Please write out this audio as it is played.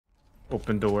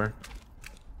Open door.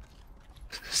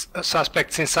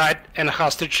 Suspects inside and a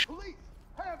hostage.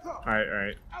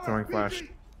 Alright. Throwing flash.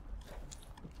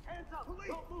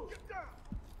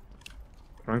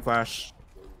 Throwing flash.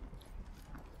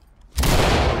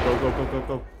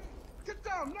 Go. Get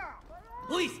down now!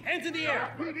 Police, hands in the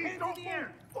air! Hands in the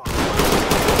air!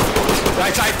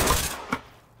 Right side.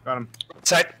 Got him.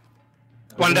 Side.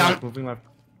 One down. Moving left.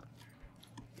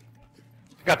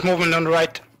 Got movement on the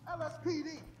right.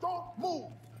 LSPD, don't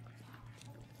move!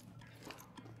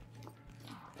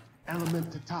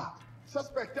 Element to top.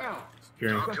 Suspect down.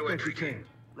 Securing. Talk to entry team.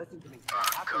 Listen to me.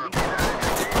 Copy.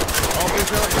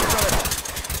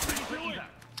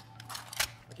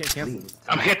 I can't cancel this.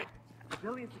 I'm hit.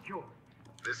 Civilian secure.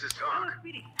 This is Talk.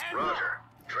 LSPD, hands up! Roger.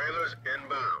 Trailers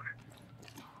inbound.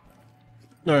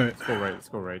 Alright, Let's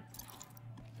go right.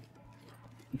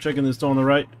 I'm checking this door on the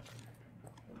right.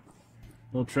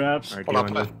 No traps. Alright, Hold up.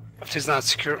 dealing Left is not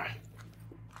secure.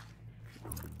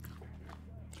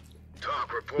 Talk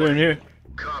Clear in report. here.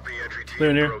 Copy entry team. Clear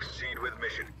in here. Proceed with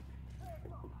mission.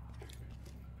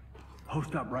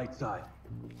 Post up right side.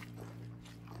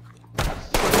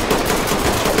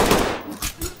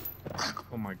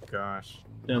 Oh my gosh.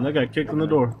 Damn, that guy kicked in the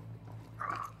door.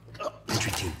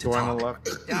 Entry team to Door on the Talk.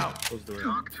 left. Down. Close the door.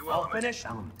 Talk to All element. finished?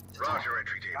 Element to Talk. Roger,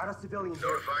 entry team. Got a civilian here.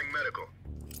 Notifying medical.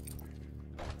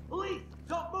 Police,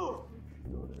 don't move!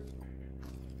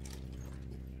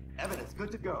 Evidence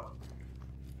good to go.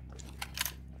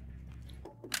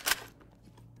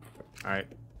 Alright.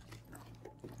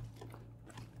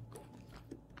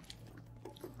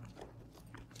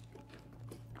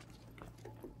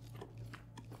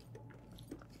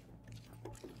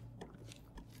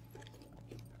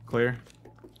 Clear.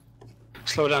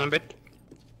 Slow down a bit.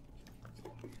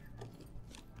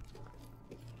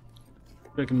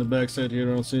 Checking the backside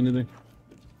here, I don't see anything.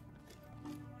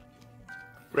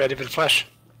 Ready for the flash.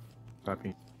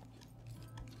 Copy.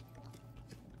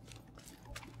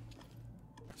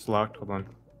 It's locked. Hold on.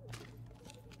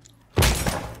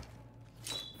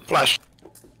 Flash.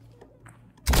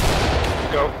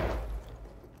 Go.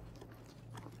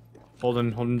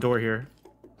 Holding door here.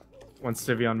 One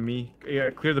civvy on me. Yeah,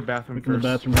 clear the bathroom Checking the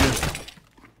first. bathroom here.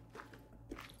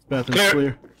 Bathroom's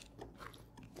clear.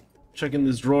 Checking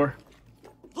this drawer.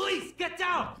 Police, get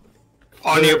down!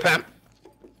 On you, Pam.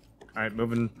 Alright,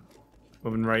 moving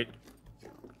right.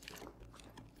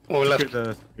 Or left.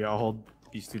 Yeah, I'll hold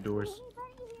these two doors.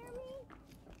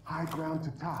 High ground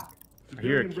to top. I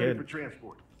hear a Civilian ready kid. for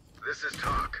transport. This is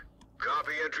Talk.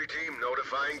 Copy entry team.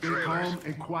 Notifying Stay trailers. calm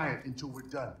and quiet until we're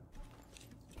done.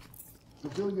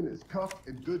 Civilian is cuffed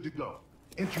and good to go.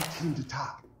 Entry team to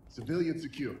top. Civilian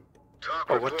secure. Talk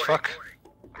Oh, what the fuck?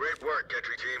 Great work,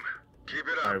 entry team. Keep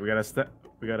it up. Alright,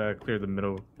 we gotta clear the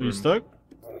middle. Are you room. stuck?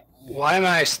 Why am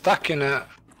I stuck in a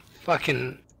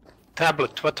fucking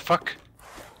tablet? What the fuck?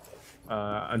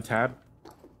 Untab.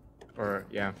 Or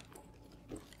yeah.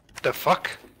 The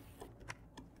fuck?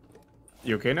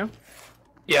 You okay now?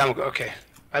 Yeah, I'm okay.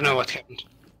 I know what happened.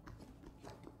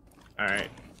 Alright.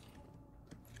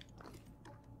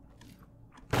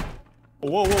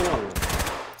 Whoa.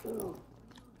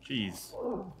 Jeez.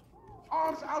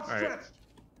 Arms outstretched.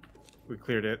 We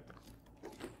cleared it.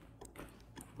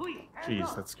 Police, hands Jeez,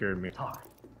 up! that scared me. Talk.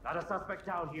 Got a suspect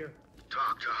down here.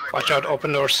 Talk to high Watch out,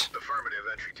 open doors. Affirmative,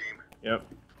 entry team. Yep.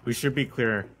 We should be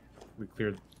clear. We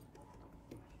cleared.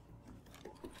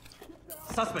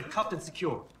 Suspect cuffed and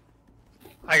secure.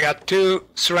 I got two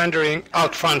surrendering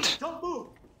out front. Don't move!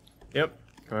 Yep.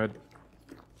 Go ahead.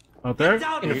 Out there?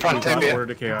 Down In the here. front, Not Tabia. order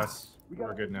to chaos.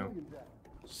 We're good now.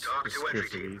 Talk Just to clear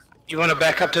entry team. cities. You wanna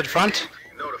back up to the front?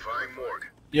 Notifying morgue.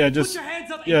 Yeah, Put just your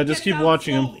hands up and yeah, just get keep down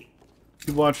watching him. slowly.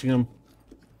 Keep watching him.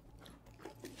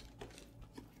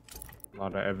 A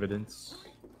lot of evidence.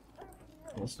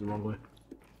 That's the wrong way.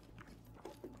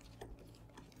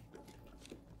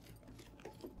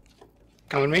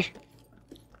 Come with me.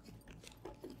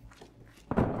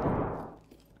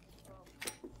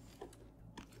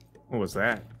 What was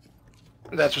that?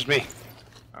 That was me.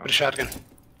 With a shotgun.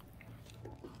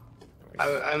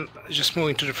 I'm just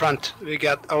moving to the front. We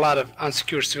got a lot of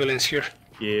unsecured civilians here.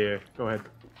 Yeah. Go ahead.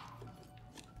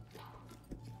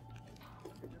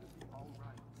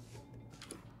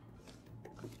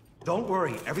 Don't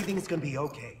worry, everything's gonna be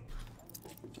okay.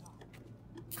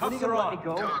 Cuffs are on.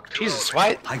 Talk to Jesus,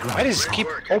 element. why does it keep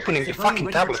opening the fucking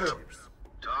tablet?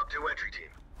 Talk to entry team.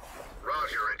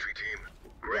 Roger, entry team.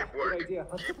 Great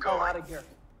work. Keep going.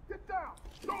 Get down.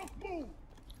 Don't move.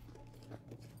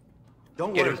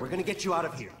 Don't Get worry, him. we're gonna get you out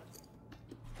of here.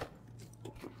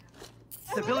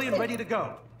 Civilian ready to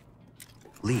go.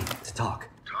 Lead to talk.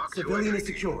 Talk to Civilian entry is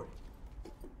team. secured.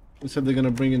 They said they're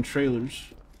gonna bring in trailers.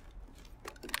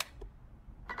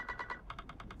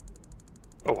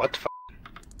 Oh, what the f?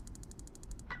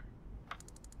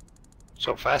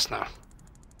 So fast now.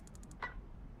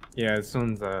 Yeah, this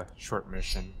one's a short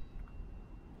mission.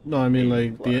 No, I mean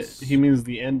like Plus. he means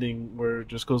the ending where it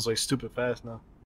just goes like stupid fast now.